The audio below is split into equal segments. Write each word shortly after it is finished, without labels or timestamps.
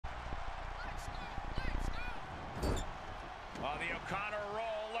Oh, the O'Connor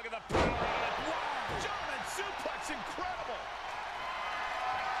roll. Look at the power of it. Wow! German suplex, incredible.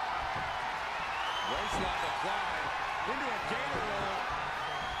 Waistlock applied. Into a gator roll.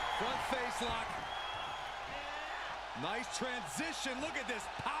 Front face lock. Nice transition. Look at this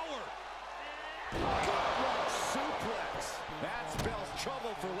power. Gut suplex. That spells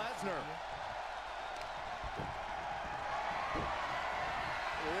trouble for Lesnar.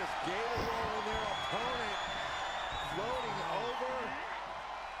 This gator rolling their opponent. Floating over.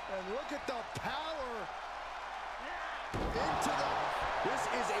 And look at the power. Into the... This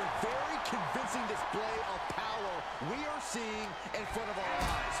is a very convincing display of power we are seeing in front of our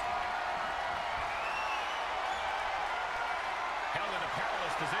eyes. Held in a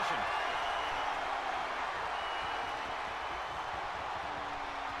perilous position.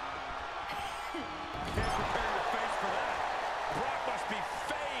 Can't prepare your face for that. Brock must be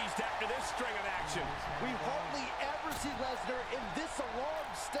phased after this string of action. We hardly ever see Lesnar in this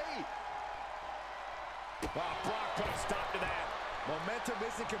alarmed state. Oh, Brock put a stop to that. Momentum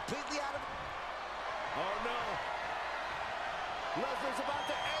isn't completely out of... Oh, no. Lesnar's about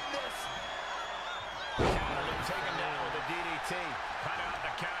to end this. Counter to take him down with a DDT. Cut out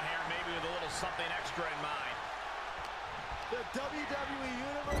the count here, maybe with a little something extra in mind. The WWE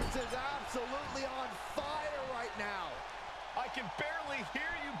Universe is absolutely on fire right now. I can barely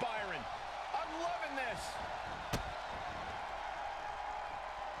hear you, Byron. I'm loving this.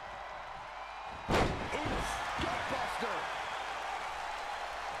 Oof, gutbuster.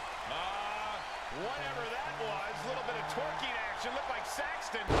 Whatever that was, a little bit of twerking action. Looked like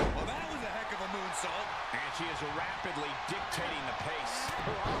Saxton. Well, that was a heck of a moonsault. And she is rapidly dictating the pace.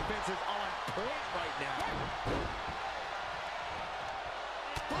 Her offense is on point right now.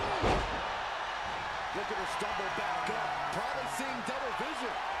 Boom! Look at her stumble back up. Probably seeing double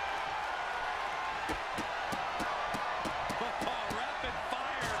vision. Oh, rapid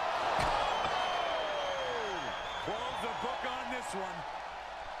fire. Oh! Close the book on this one.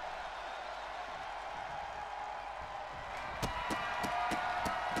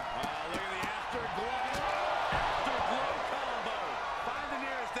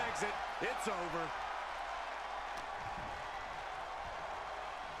 It's over.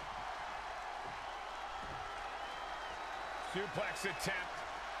 Suplex attempt.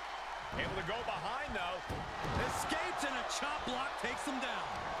 Able to go behind, though. Escapes and a chop block takes him down.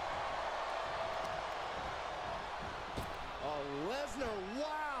 Oh, Lesnar,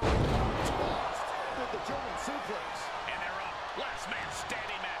 wow! Tossed with the German suplex. And they're up. Last man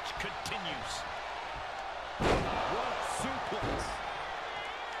standing match continues. What a suplex.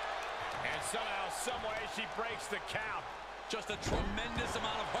 And somehow, someway, she breaks the count. Just a tremendous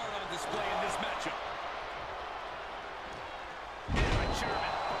amount of heart on display in this matchup. And by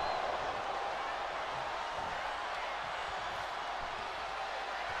German.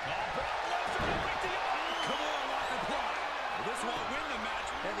 Oh, Brock Lesnar will break the arm. Come on, lock and apply. This won't win the match.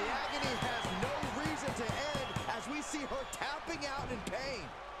 And the agony has no reason to end as we see her tapping out in pain.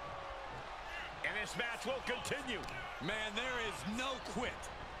 And this match will continue. Man, there is no quit.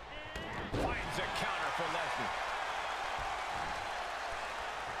 Finds a counter for Lesnar.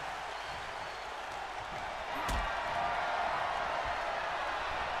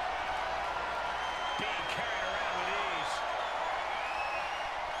 Being carried around with ease.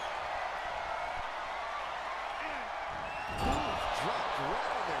 Ooh, dropped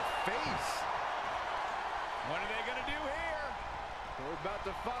right on their face. What are they going to do here? We're about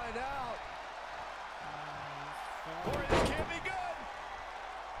to find out. Boy, this can't be good.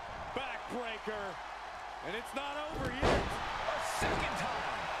 Backbreaker. And it's not over yet. A second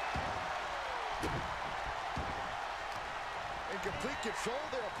time. In complete control of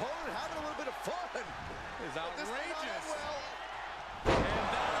their opponent, having a little bit of fun. Is But this may not outrageous. end well. And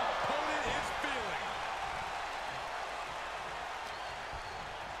that opponent is feeling.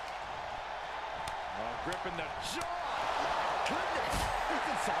 Oh, gripping the jaw. Goodness, it's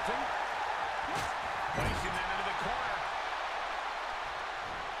insulting. Placing them into the corner.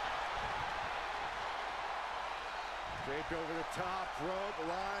 Draped over the top rope,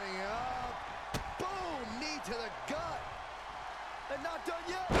 lining up. Boom, knee to the gut. And not done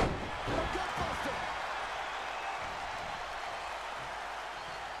yet. A gut buster.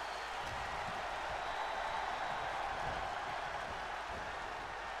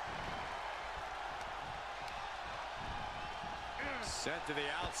 Sent to the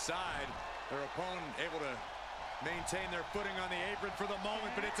outside. Their opponent able to maintain their footing on the apron for the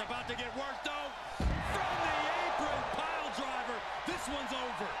moment, but it's about to get worse, though. From the apron, pile driver. This one's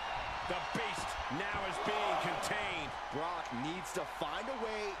over. The beast now is being contained. Brock needs to find a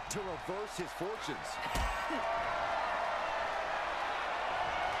way to reverse his fortunes.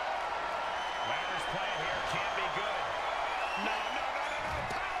 plan here can't be good. No.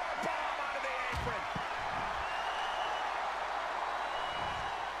 Power bomb onto the apron.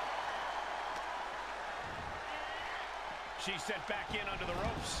 She's sent back in under the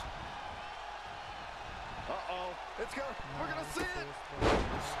ropes. Uh-oh. We're gonna see it.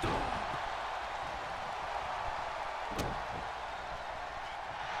 Stop.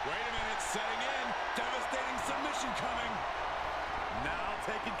 Wait a minute, setting in. Devastating submission coming. Now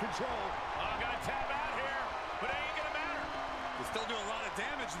taking control. I'm gonna tap out here, but it ain't gonna matter. Can still do a lot of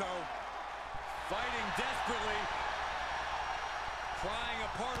damage, though. Fighting desperately. Prying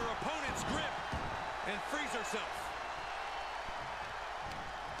apart her opponent's grip and frees herself.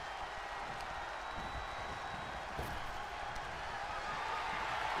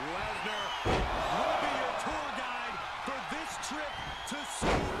 Lesnar will be your tour guide for this trip to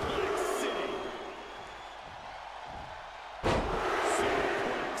Suplex City.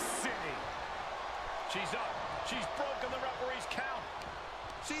 Suplex City. She's up. She's broken the referee's count.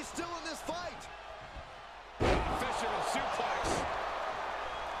 She's still in this fight. Fisherman suplex.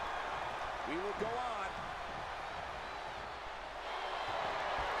 We will go on.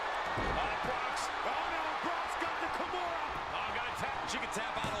 Brock's. Oh no, Brock's got the Kimura. I'm gonna tap. She can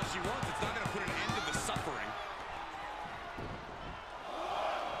tap out all she wants. It's not going to put an end to the suffering.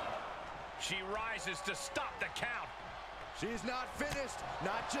 She rises to stop the count. She's not finished.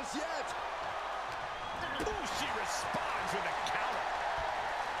 Not just yet. Ooh, she responds with a counter.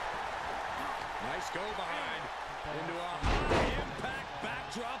 Nice go behind into a high-impact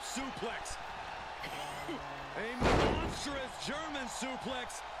backdrop suplex. A monstrous German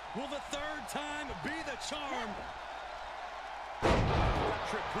suplex. Will the third time be the charm?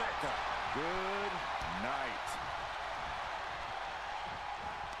 Tripleta. Good night.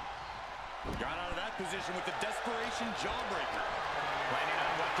 Got out of that position with the desperation jawbreaker. Planning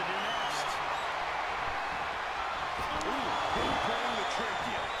on what to do next. Ooh, pinpointing the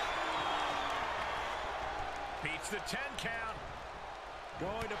trachea. Beats the 10 count.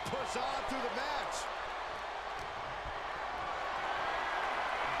 Going to push on through the match.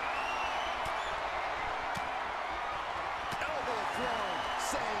 Elbow thrown,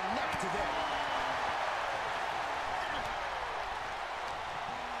 saying not today.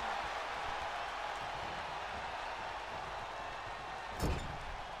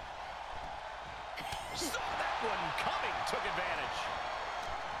 Saw that one coming. Took advantage.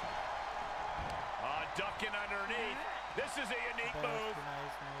 Ducking underneath. This is a unique move.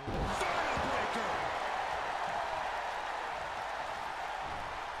 Breaker.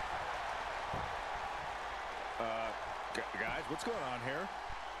 Guys, what's going on here?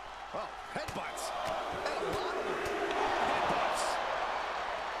 Oh, headbutts. And a lot of them. Headbutts.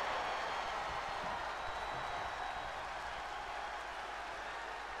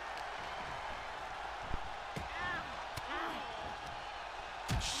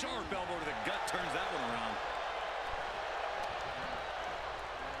 Sharp elbow to the gut turns that one around.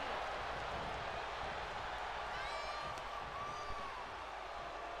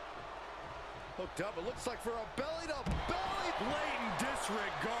 Hooked up, it looks like for a belly-to-belly. Blatant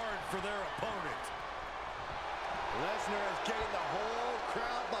disregard for their opponent. Lesnar is getting the whole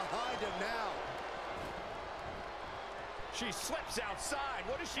crowd behind him now. She slips outside.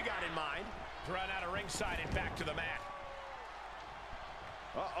 What has she got in mind? Run out of ringside and back to the mat.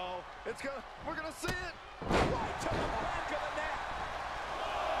 Uh-oh. We're gonna see it. Right to the back of the neck.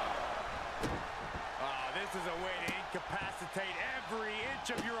 This is a way to incapacitate every inch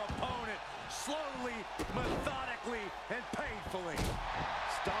of your opponent. Slowly, methodically, and painfully.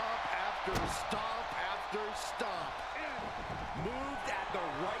 Stop after stop after stop. Moved at the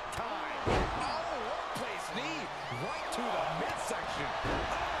right time. Oh, workplace knee right to the midsection.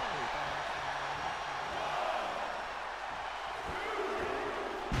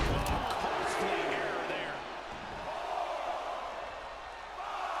 Costly error there.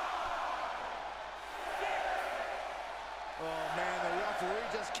 Oh, man, the referee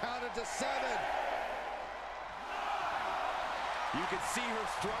just counted to 7. You can see her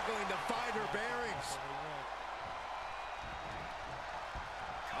struggling to find her bearings.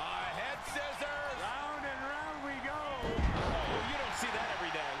 Head scissors. Round and round we go. Oh, you don't see that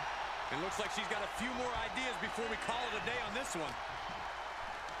every day. It looks like she's got a few more ideas before we call it a day on this one.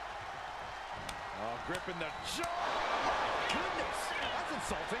 Oh, gripping the jaw. My goodness, that's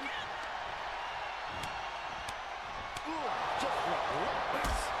insulting. Ooh, just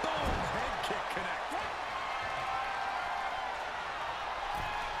relentless. Boom, head kick connect.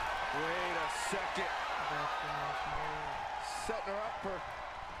 Wait a second. Setting her up for...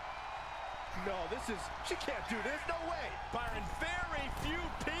 No, she can't do this, no way. Byron, very few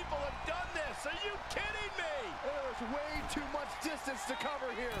people have done this. Are you kidding me? There's way too much distance to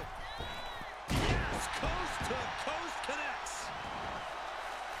cover here. Yes, coast to coast connects.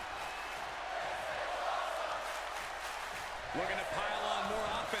 Looking to pile on more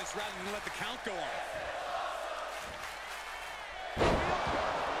offense rather than let the count go on.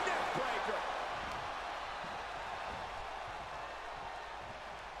 Neck breaker.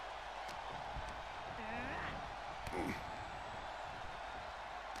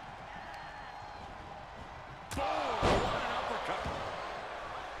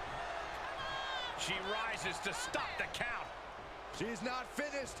 She rises to stop the count. She's not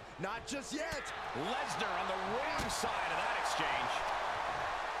finished, not just yet. Lesnar on the wrong side of that exchange.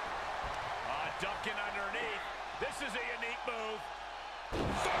 Ducking underneath. This is a unique move.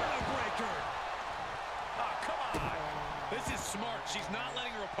 Breaker. Oh, come on. This is smart. She's not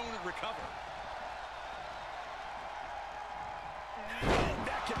letting her opponent recover. Oh,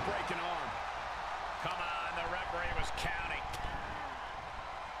 that can break an arm. Come on, the referee was counting.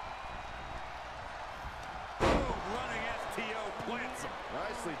 Running STO plants him.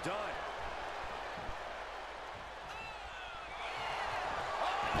 Nicely done.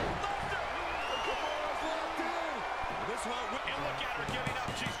 This one, and look at her giving up.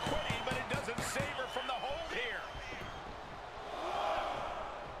 She's quitting, but it doesn't save her from the hold here.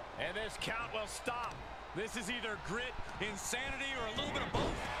 And this count will stop. This is either grit, insanity, or a little bit of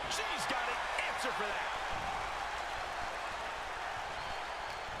both. She's got an answer for that.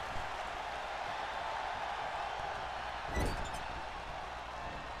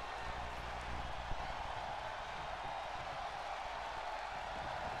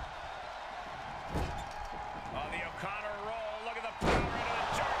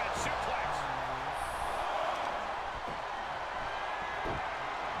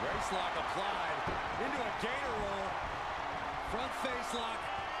 Lock applied into a gator roll. Front face lock.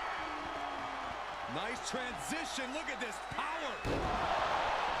 Nice transition. Look at this power.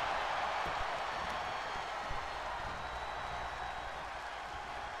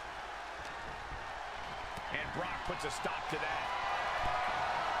 And Brock puts a stop to that.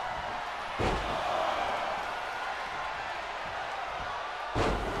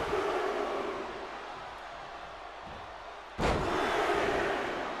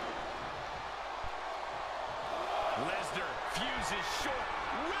 Lesnar fuses short,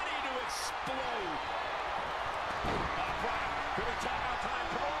 ready to explode. Brock, good timeout time.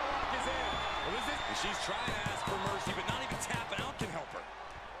 Brock is in. She's trying to ask for mercy, but not even tapping out can help her.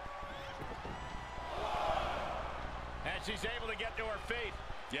 And she's able to get to her feet.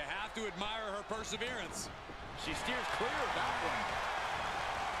 You have to admire her perseverance. She steers clear of that one.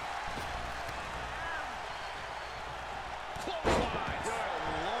 Clothesline. Good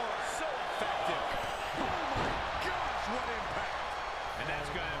Lord, so effective. What impact. And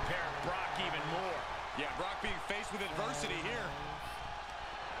that's going to impair Brock even more. Yeah, Brock being faced with adversity here.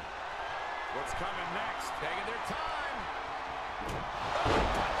 What's coming next? Taking their time.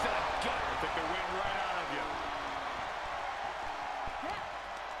 Punch to the gut. Took the wind right out of you.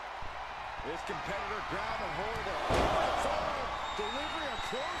 This competitor grab and hold it. Delivery of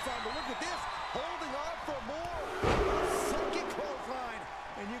clothesline, but look at this. Holding on for more. Second clothesline.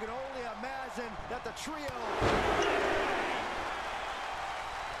 And you can only imagine that the trio...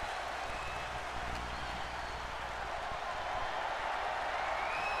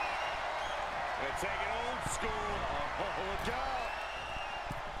 They're taking old school. Oh, look out.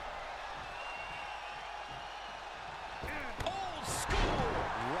 Old school.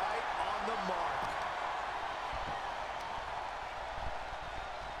 Right on the mark.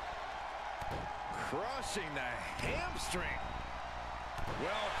 Crushing the hamstring.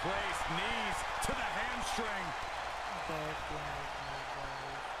 Well-placed knees to the hamstring.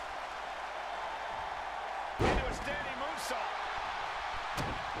 Into a standing moonsault.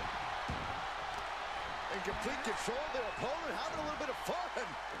 In complete control of their opponent, having a little bit of fun.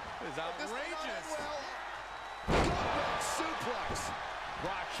 This is outrageous. Gut suplex.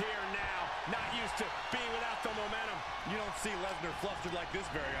 Brock here now, not used to being without the momentum. You don't see Lesnar flustered like this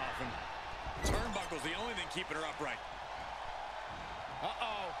very often. Turnbuckle's the only thing keeping her upright.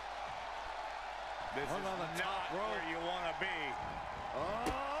 Uh-oh. This is on the top not rope. where you want to be.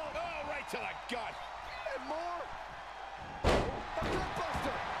 Oh, right to the gut. And more. A gut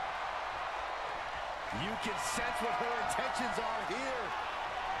buster. You can sense what her intentions are here.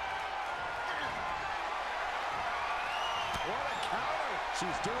 What a counter.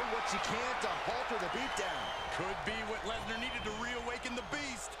 She's doing what she can to halter the beatdown. Could be what Lesnar needed to reawaken the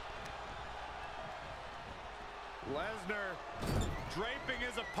beast. Lesnar draping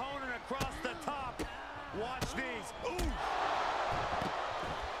his opponent across the top. Watch these. Ooh!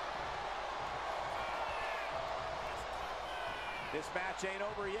 This match ain't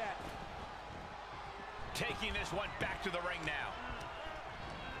over yet. Taking this one back to the ring now.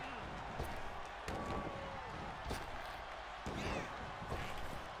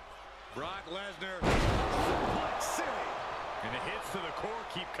 Brock Lesnar. City. And the hits to the core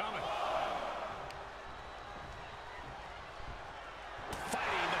keep coming.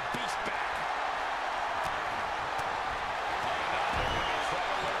 Fighting the beast back.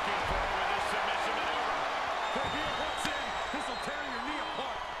 Trouble lurking forward with this submission maneuver. The heel hooks in. This will tear your knee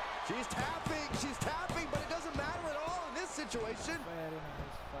apart. She's tapping, but it doesn't matter at all in this situation. Very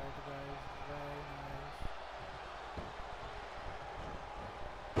nice fight, guys. Very nice.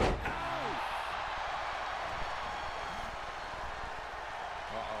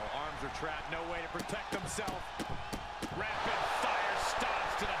 Uh-oh, arms are trapped. No way to protect himself.